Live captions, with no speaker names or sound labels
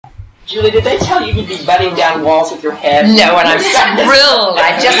Julie, did they tell you you'd be butting down walls with your head? No, and I'm thrilled.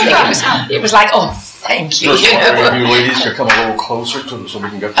 I just think it was like, oh, thank you. Maybe you ladies could come a little closer so we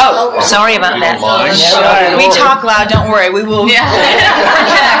can get. Oh, sorry about that. Sure. We talk loud. Don't worry. We will. Yeah.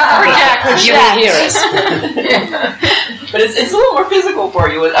 You will hear us. But it's a little more physical for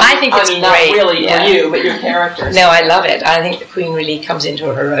you. I think it's great. Not really for you, but your characters. No, I love it. I think the Queen really comes into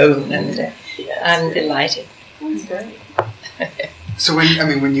her own, and I'm delighted. That's great. So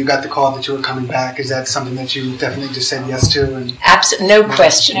when you got the call that you were coming back, is that something that you definitely just said yes to? And absolutely, no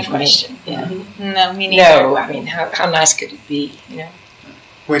question. No question. Yeah. No, me neither. No, I mean, how nice could it be? You know.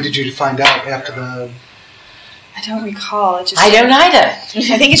 When did you find out after the? I don't recall. It just I don't either.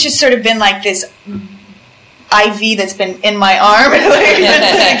 I think it's just sort of been like this IV that's been in my arm.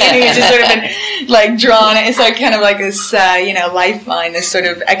 It's just sort of been like drawn. It's like kind of like this, lifeline, this sort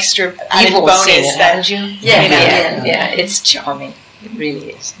of extra added bonus. Haven't you? Yeah. It's charming. It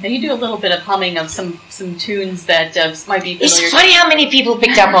really is. Now you do a little bit of humming of some tunes that might be familiar. It's funny how many people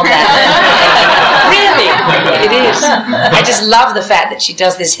picked up on that. Really, it is. I just love the fact that she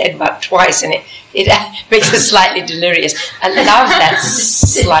does this headbutt twice, and it makes it slightly delirious. I love that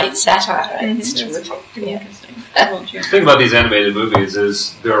slight satire. It's terrific. Interesting. The thing about these animated movies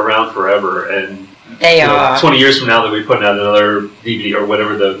is they're around forever, and they are. 20 years from now that we put out another DVD or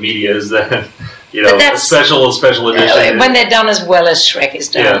whatever the media is, that a special edition. When they're done as well as Shrek is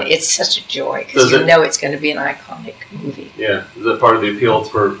done, it's such a joy because you know it's going to be an iconic movie. Yeah, is that part of the appeal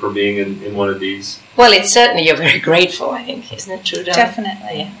for being in one of these? Well, it's certainly, you're very grateful, I think, isn't it true, Dawn?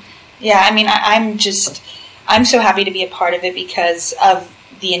 Definitely. Yeah, I mean, I'm so happy to be a part of it because of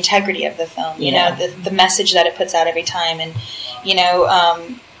the integrity of the film, you know, the message that it puts out every time, and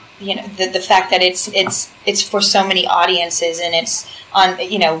the fact that it's for so many audiences, and it's on,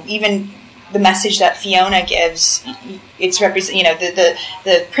 even the message that Fiona gives, it's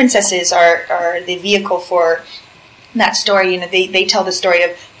the princesses are the vehicle for that story. They tell the story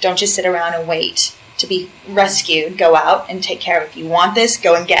of don't just sit around and wait to be rescued. Go out and take care of it. If you want this,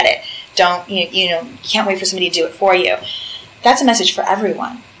 go and get it. Don't you can't wait for somebody to do it for you. That's a message for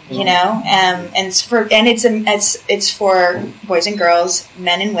everyone, and it's for boys and girls,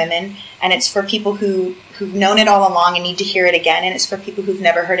 men and women, and it's for people who've known it all along and need to hear it again, and it's for people who've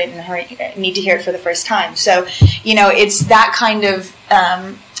never heard it and need to hear it for the first time. So, it's that kind of,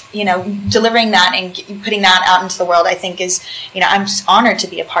 delivering that and putting that out into the world, I think is, I'm honored to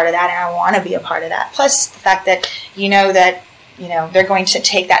be a part of that, and I want to be a part of that. Plus the fact that, they're going to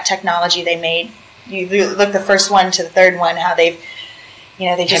take that technology they made. You look the first one to the third one, how they've,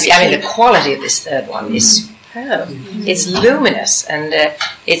 they just. The quality of this third one is superb. It's luminous and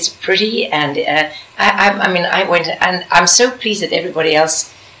it's pretty, and I went, and I'm so pleased that everybody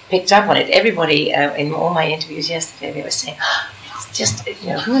else picked up on it. Everybody in all my interviews yesterday, they were saying, it's just,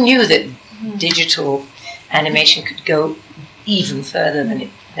 who knew that digital animation could go even further than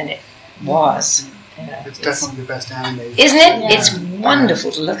it was. It's definitely the best animated. Isn't it? Yeah. It's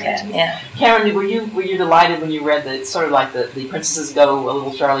wonderful to look at. Yeah. Karen, were you delighted when you read that? It's sort of like the princesses go a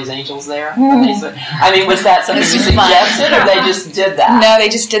little Charlie's Angels there. Was that something you suggested, or they just did that? No, they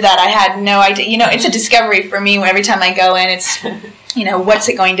just did that. I had no idea. It's a discovery for me. Every time I go in, it's what's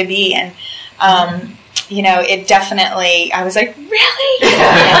it going to be, and it definitely. I was like, really? And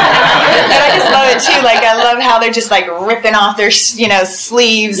I just love it too. Like, I love how they're just like ripping off their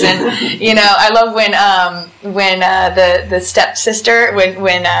sleeves, and I love when the stepsister when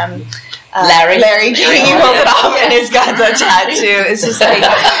Larry he pulls it off and it's got the tattoo. It's just like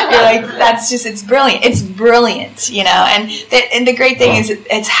you're like, it's brilliant. It's brilliant, And the great thing is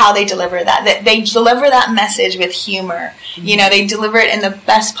it's how they deliver that. They deliver that message with humor. They deliver it in the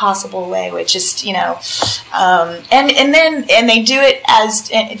best possible way, which is and they do it as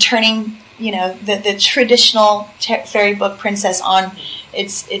turning the traditional fairy book princess on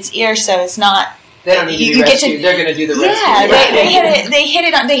its ear, so it's not. They don't need to be rescued. They're going to do the rescue. Yeah,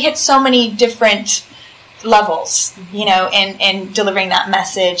 they hit so many different levels, and delivering that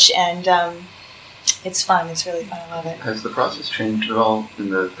message, and it's fun. It's really fun. I love it. Has the process changed at all in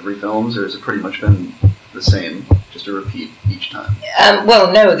the 3 films, or has it pretty much been the same, just a repeat each time?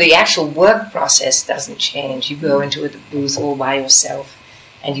 Well, no, the actual work process doesn't change. You go into the booth all by yourself,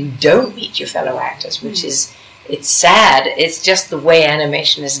 and you don't meet your fellow actors, which is. It's sad. It's just the way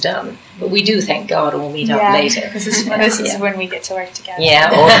animation is done. But we do, thank God, all meet up later. This is when we get to work together. Yeah,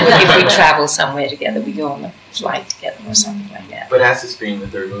 or if we travel somewhere together, we go on a flight together or something like that. But as this being the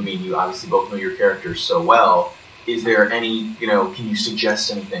third movie, and you obviously both know your characters so well, is there any, can you suggest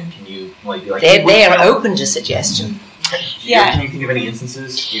anything? Can you, be like... They are open to suggestion. Yeah. Can you think of any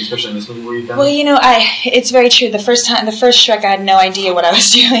instances, especially in this movie, where you've done? Well, it's very true. The first Shrek, I had no idea what I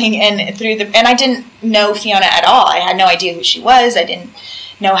was doing, and I didn't know Fiona at all. I had no idea who she was. I didn't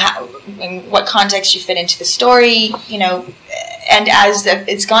know how, in what context she fit into the story. And as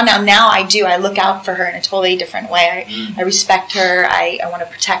it's gone now I do. I look out for her in a totally different way. I respect her. I want to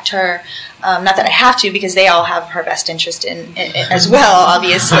protect her. Not that I have to, because they all have her best interest in as well.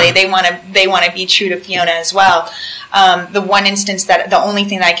 Obviously, they want to be true to Fiona as well. The one instance the only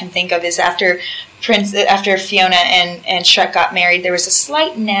thing that I can think of is after Fiona and Shrek got married, there was a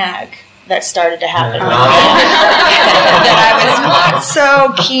slight nag that started to happen that I was not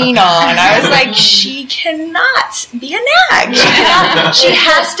so keen on. I was like, she cannot be a nag. She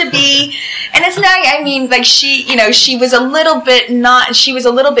has to be, and it's not. I mean, like she was a little bit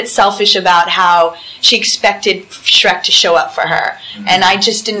selfish about how she expected Shrek to show up for her, and I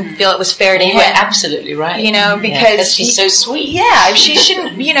just didn't feel it was fair to him. You were absolutely right. Because she's so sweet. Yeah, she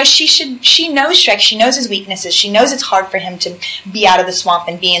shouldn't. She knows Shrek. She knows his weaknesses. She knows it's hard for him to be out of the swamp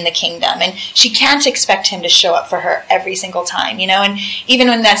and be in the kingdom. And she can't expect him to show up for her every single time, and even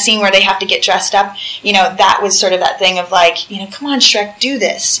in that scene where they have to get dressed up, that was sort of that thing of like, come on, Shrek, do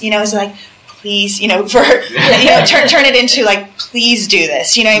this, it's like, please, turn it into like, please do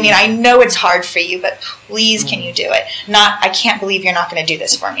this, I mean, I know it's hard for you, but please, can you do it? Not, I can't believe you're not going to do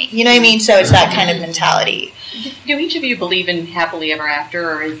this for me, you know what I mean? So it's that kind of mentality. Do each of you believe in happily ever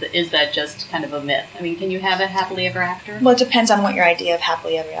after, or is that just kind of a myth? I mean, can you have a happily ever after? Well, it depends on what your idea of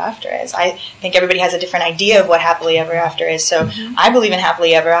happily ever after is. I think everybody has a different idea of what happily ever after is. So I believe in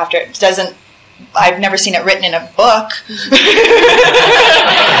happily ever after. I've never seen it written in a book.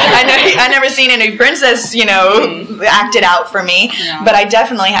 I never seen any princess, acted out for me. No. But I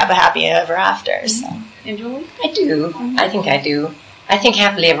definitely have a happy ever after. So. And Julie? I do. I think I do. I think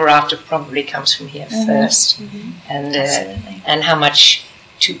happily ever after probably comes from here first, and how much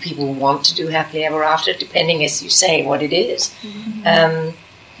two people want to do happily ever after, depending, as you say, what it is.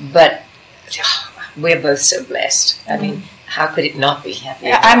 But we're both so blessed. I mean, how could it not be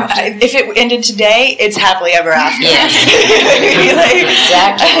happily ever after? If it ended today, it's happily ever after. Yes,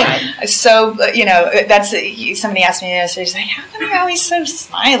 exactly. So that's somebody asked me yesterday. She's like, "How come you're always so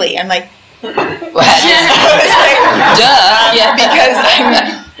smiley?" I'm like. Duh. Yeah, because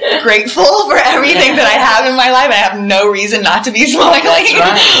I'm grateful for everything that I have in my life. I have no reason not to be smiling. That's right.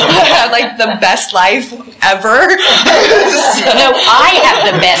 I have like the best life ever. No, I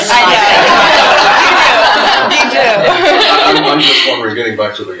have the best life ever. You do. I'm just wondering, getting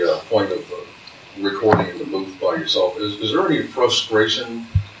back to the point of recording in the booth by yourself, is there any frustration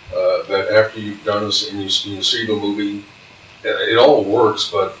that after you've done this and you see the movie, it all works,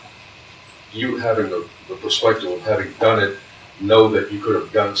 but you having the perspective of having done it, know that you could have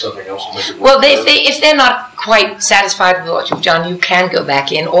done something else to make it work? Well, if they're not quite satisfied with what you've done, you can go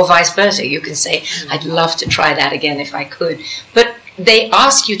back in, or vice versa. You can say, I'd love to try that again if I could. But they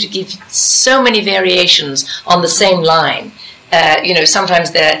ask you to give so many variations on the same line.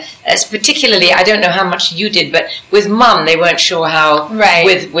 Sometimes they're, particularly, I don't know how much you did, but with Mum, they weren't sure how,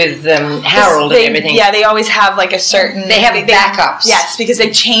 with Harold and everything. Yeah, they always have like a certain... They have backups. Yes, because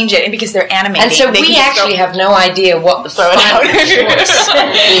they change it, and because they're animating. And so we actually have no idea what the final choice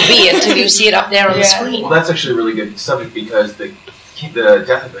will be until you see it up there on the screen. Well, that's actually a really good subject, because the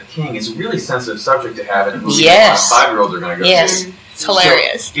death of the king is a really sensitive subject to have in a movie that 5-year-olds are going to go see. It's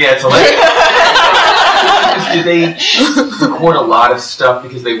hilarious. So, yeah, it's hilarious. Did they record a lot of stuff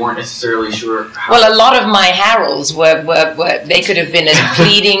because they weren't necessarily sure how? Well, a lot of my Harolds were they could have been as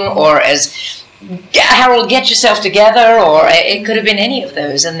pleading or as Harold, get yourself together, or it could have been any of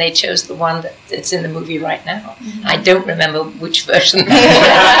those, and they chose the one that's in the movie right now. I don't remember which version. Are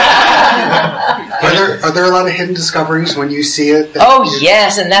there a lot of hidden discoveries when you see it?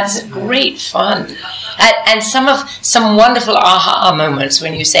 Yes, and that's great fun. And some wonderful aha moments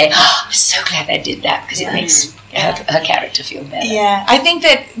when you say, I'm so glad I did that, because it makes her character feel better. Yeah, I think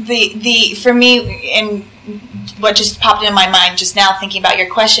that the for me, and what just popped into my mind just now thinking about your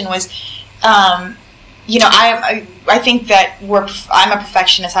question was, I think that I'm a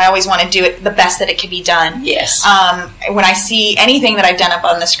perfectionist. I always want to do it the best that it can be done. Yes. When I see anything that I've done up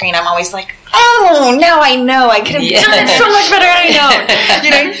on the screen, I'm always like, oh, now I know. I could have done it so much better. I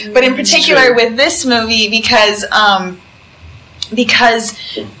know. But in particular with this movie, because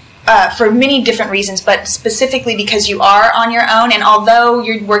for many different reasons, but specifically because you are on your own, and although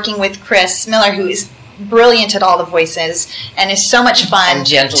you're working with Chris Miller, who is brilliant at all the voices and is so much fun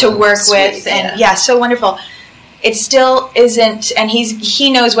to work with, and so wonderful. It still isn't, and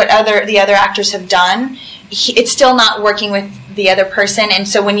he knows what the other actors have done. It's still not working with the other person, and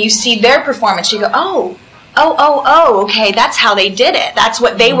so when you see their performance, you go, oh, okay, that's how they did it. That's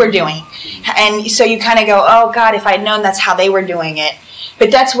what they were doing. And so you kind of go, oh, God, if I'd known that's how they were doing it.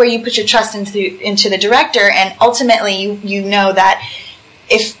 But that's where you put your trust into the director, and ultimately you know that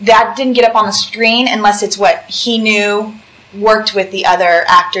if that didn't get up on the screen, unless it's what he knew worked with the other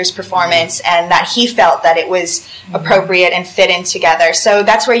actor's performance and that he felt that it was appropriate and fit in together. So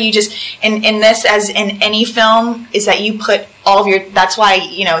that's where you just, in this, as in any film, is that you put all of your, that's why,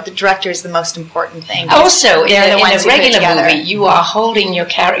 the director is the most important thing. Also, in a regular movie, you are holding your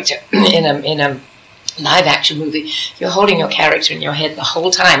character in a live action movie, you're holding your character in your head the whole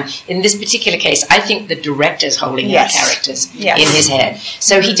time. In this particular case, I think the director's holding your characters in his head.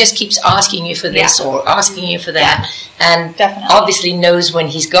 So he just keeps asking you for this or asking you for that, and obviously knows when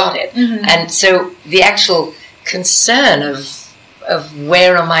he's got it. And so the actual concern of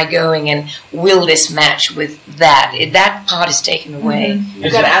where am I going and will this match with that part is taken away.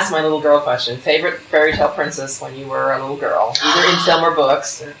 I've got to ask my little girl question. Favorite fairy tale princess when you were a little girl, either in film or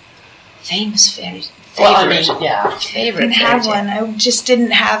books? Or... Famous fairy tale. Favorite. I didn't have one. I just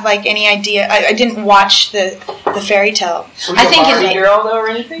didn't have any idea. I didn't watch the fairy tale. Were you a Barbie girl though, or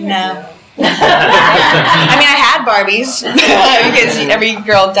anything? No. I mean, I had Barbies because every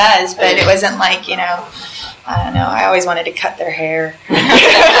girl does, but it wasn't I don't know. I always wanted to cut their hair.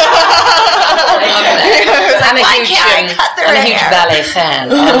 I'm a huge ballet fan.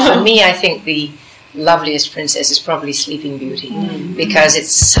 For me, I think the loveliest princess is probably Sleeping Beauty because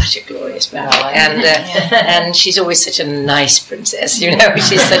it's such a glorious ballet, and she's always such a nice princess.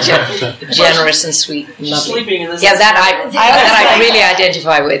 She's such a generous and sweet, lovely. That I really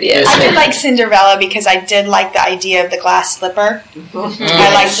identify with. Yes, I did like Cinderella because I did like the idea of the glass slipper.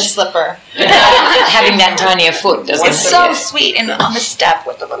 I liked the slipper, having that tinier foot. It's so sweet, and on the step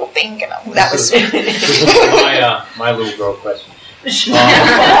with the little thing. That was sweet. My little girl question. Now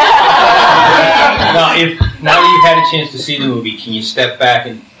that you've had a chance to see the movie, can you step back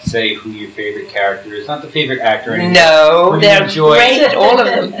and say who your favorite character is? Not the favorite actor anymore. No, they're great, all of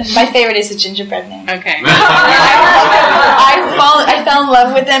them. My favorite is the gingerbread man. Okay. I fell in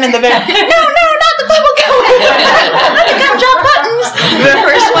love with them in the very... No, not the bubble gum. The gumdrop buttons. The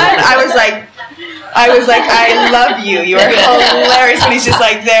first one, I was like, I love you. You are hilarious. And he's just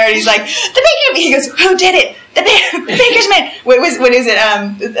there, and he's like, the baker. He goes, who did it? The baker's man. What is it?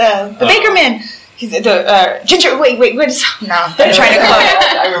 The baker man. He's the ginger. Wait. What is? No, I'm trying to quote it.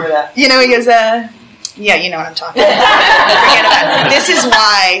 I remember that. He goes. Yeah, you know what I'm talking about. Forget about it. This is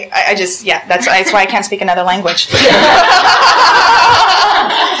why that's why I can't speak another language. So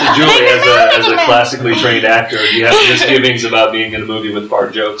Julie, as a classically trained actor, do you have misgivings about being in a movie with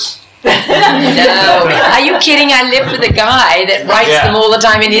fart jokes? No. Are you kidding? I lived with a guy that writes them all the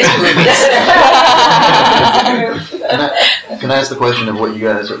time in his movies. Can I ask the question of what you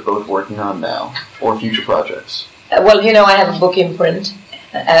guys are both working on now, or future projects? Well, I have a book imprint,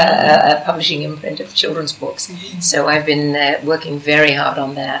 a publishing imprint of children's books. So I've been working very hard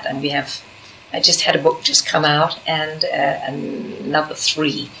on that, and I just had a book just come out, and another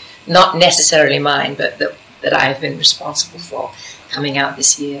 3, not necessarily mine, but that I have been responsible for, coming out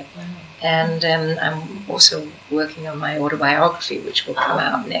this year. And I'm also working on my autobiography, which will come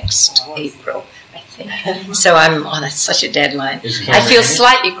out next April, I think. So that's such a deadline. I feel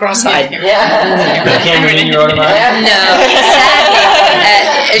slightly cross-eyed. Is Cameron in your autobiography? No,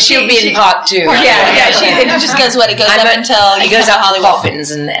 sadly. She'll be in part 2. It just goes it goes up until it goes up Hollywood.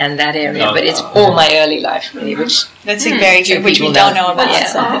 Coffins and that area, but it's all my early life, really, which that's very good, which we don't know about.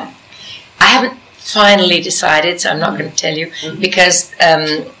 I haven't finally decided, so I'm not going to tell you, because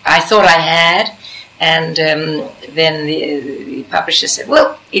I thought I had, and then the publisher said,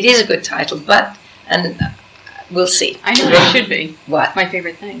 well, it is a good title, and we'll see. I know it should be. What? My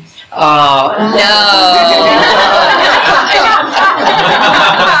Favorite Things. Oh, no.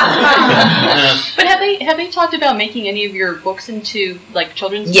 But have they talked about making any of your books into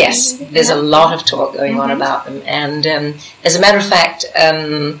children's movies? Yes, there's a lot of talk going on about them, and as a matter of fact,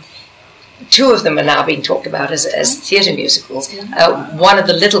 2 of them are now being talked about as theatre musicals. One of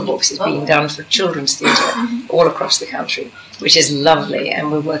the little books is being done for children's theatre all across the country, which is lovely, and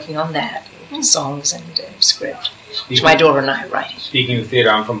we're working on that, songs and script, which my daughter and I are writing. Speaking of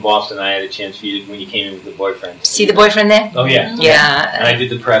theatre, I'm from Boston. I had a chance for you when you came in with The Boyfriend. See The Boyfriend there? Oh, yeah. Yeah. And I did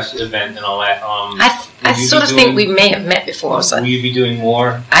the press event and all that. I sort of think we may have met before. So will you be doing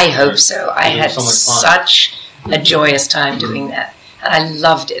more? I hope so. I had such a joyous time doing that. And I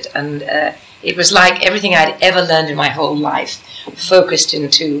loved it, and it was like everything I'd ever learned in my whole life focused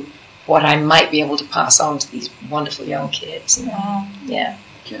into what I might be able to pass on to these wonderful young kids. Wow. Yeah.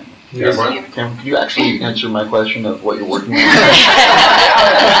 Kim. Yeah, Brian? Kim, could you actually answer my question of what you're working on?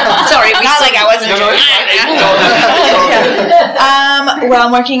 Sorry, not like I wasn't. Well,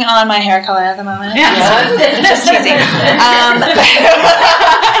 I'm working on my hair color at the moment. Just teasing.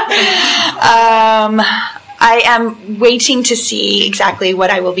 I am waiting to see exactly what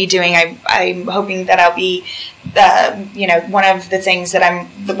I will be doing. I'm hoping that I'll be, one of the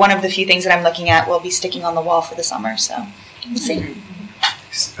few things that I'm looking at will be sticking on the wall for the summer. So we'll see.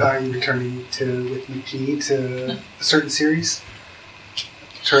 Are you returning with McGee to a certain series?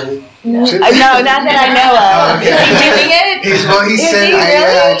 Charlie? No, not that I know of. Okay. Is he doing it? He said,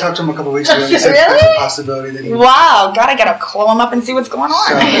 I talked to him a couple weeks ago. He said Really? there's a possibility that he. Wow, God, I gotta call him up and see what's going on.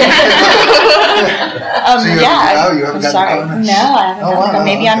 So, you haven't gotten sorry. the call? No, I haven't gotten the call.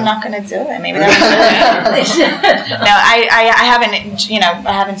 Maybe I'm not gonna do it. Maybe that's No, I haven't.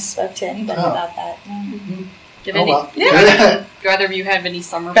 I haven't spoke to anybody about that. Do either of you have any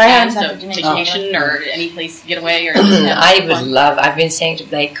summer But I plans haven't of had to do vacation or any place to get away? Or I've been saying to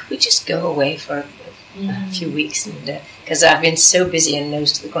Blake, could we just go away for a few weeks? Because I've been so busy and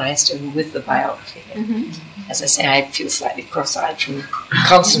nose to the grindstone with the biography. As I say, I feel slightly cross-eyed from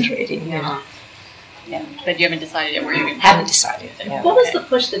concentrating. Yeah. But you haven't decided yet where you're going to Haven't decided. What was the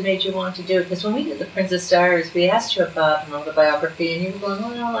push that made you want to do it? Because when we did the Princess Diaries, we asked you about the biography, and you were going,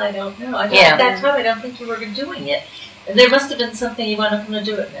 well, I don't know. At that time, I don't think you were doing it. And there must have been something you wanted them to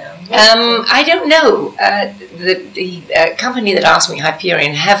do it now. I don't know. The company that asked me,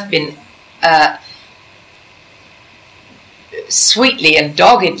 Hyperion, have been sweetly and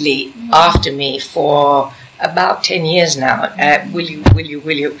doggedly after me for about 10 years now. Will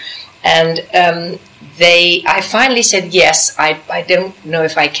you? And I finally said yes. I don't know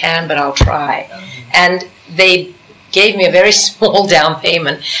if I can, but I'll try. And they gave me a very small down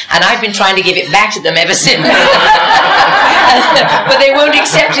payment, and I've been trying to give it back to them ever since. But they won't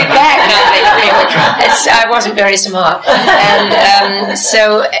accept it back now. I wasn't very smart. And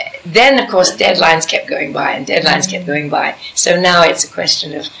so then, of course, deadlines kept going by, and deadlines kept going by. So now it's a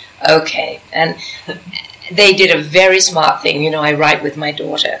question of, okay. And they did a very smart thing. I write with my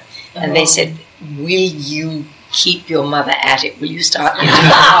daughter, and they said, will you keep your mother at it? Will you start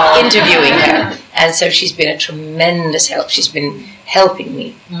interviewing her? And so she's been a tremendous help. She's been helping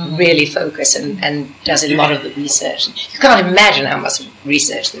me really focus and does a lot of the research. You can't imagine how much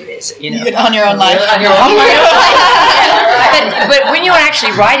research there is. On your own life. On your own life. But when you're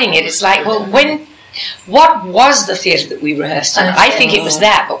actually writing it, it's like, well, what was the theatre that we rehearsed in? I think it was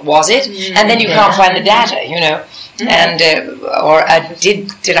that, but was it? And then you can't find the data, And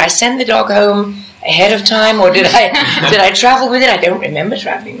did I send the dog home ahead of time, or did I travel with it? I don't remember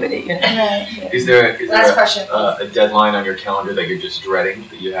traveling with it. Is there a deadline on your calendar that you're just dreading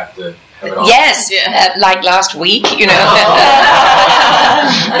that you have to have it on? Yes, like last week, But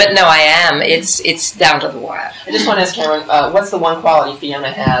no, I am. It's down to the wire. I just want to ask Cameron, what's the one quality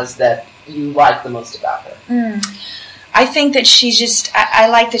Fiona has that you like the most about her? I think that she's just, I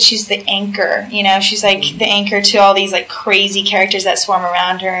like that she's the anchor, she's like the anchor to all these like crazy characters that swarm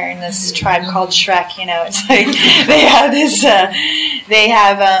around her in this tribe called Shrek, it's like they have this,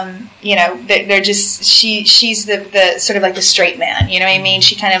 they're just, she's the sort of like the straight man, you know what I mean?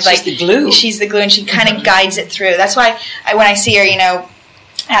 She kind of she's the glue. She's the glue, and she kind of guides it through. That's why when I see her,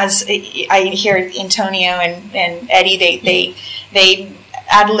 as I hear Antonio and Eddie, they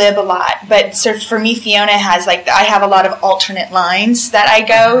ad-lib a lot, but so for me, Fiona has I have a lot of alternate lines that I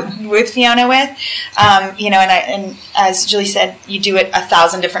go with Fiona with, and as Julie said, you do it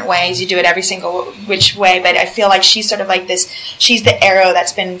 1,000 different ways, you do it every single which way, but I feel like she's sort of like this, she's the arrow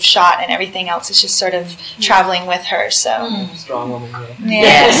that's been shot, and everything else is just sort of traveling with her, so. Strong woman,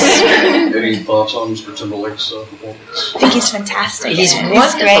 Yes. Any thoughts on Mr. Timberlake's performance? I think he's fantastic. He's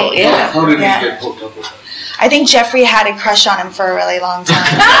wonderful, great. yeah. How did he get hooked up with him? I think Jeffrey had a crush on him for a really long time.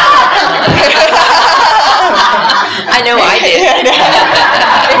 I know I did.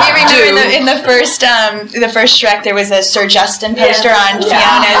 If you remember in the first Shrek, there was a Sir Justin poster on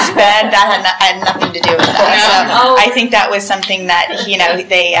Fiona's bed. That had nothing to do with that. So I think that was something that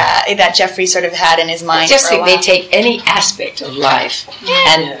that Jeffrey sort of had in his mind. Just think they take any aspect of life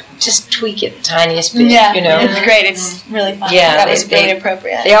and just tweak it the tiniest bit. Yeah, it's great. It's really fun. Yeah, that was really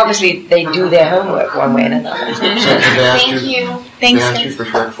appropriate. They obviously do their homework one way and another. Thank you. Thanks. They asked you for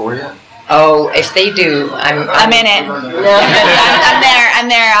Shrek 4 yet? Oh, if they do, I'm in it. I'm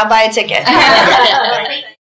there. I'll buy a ticket.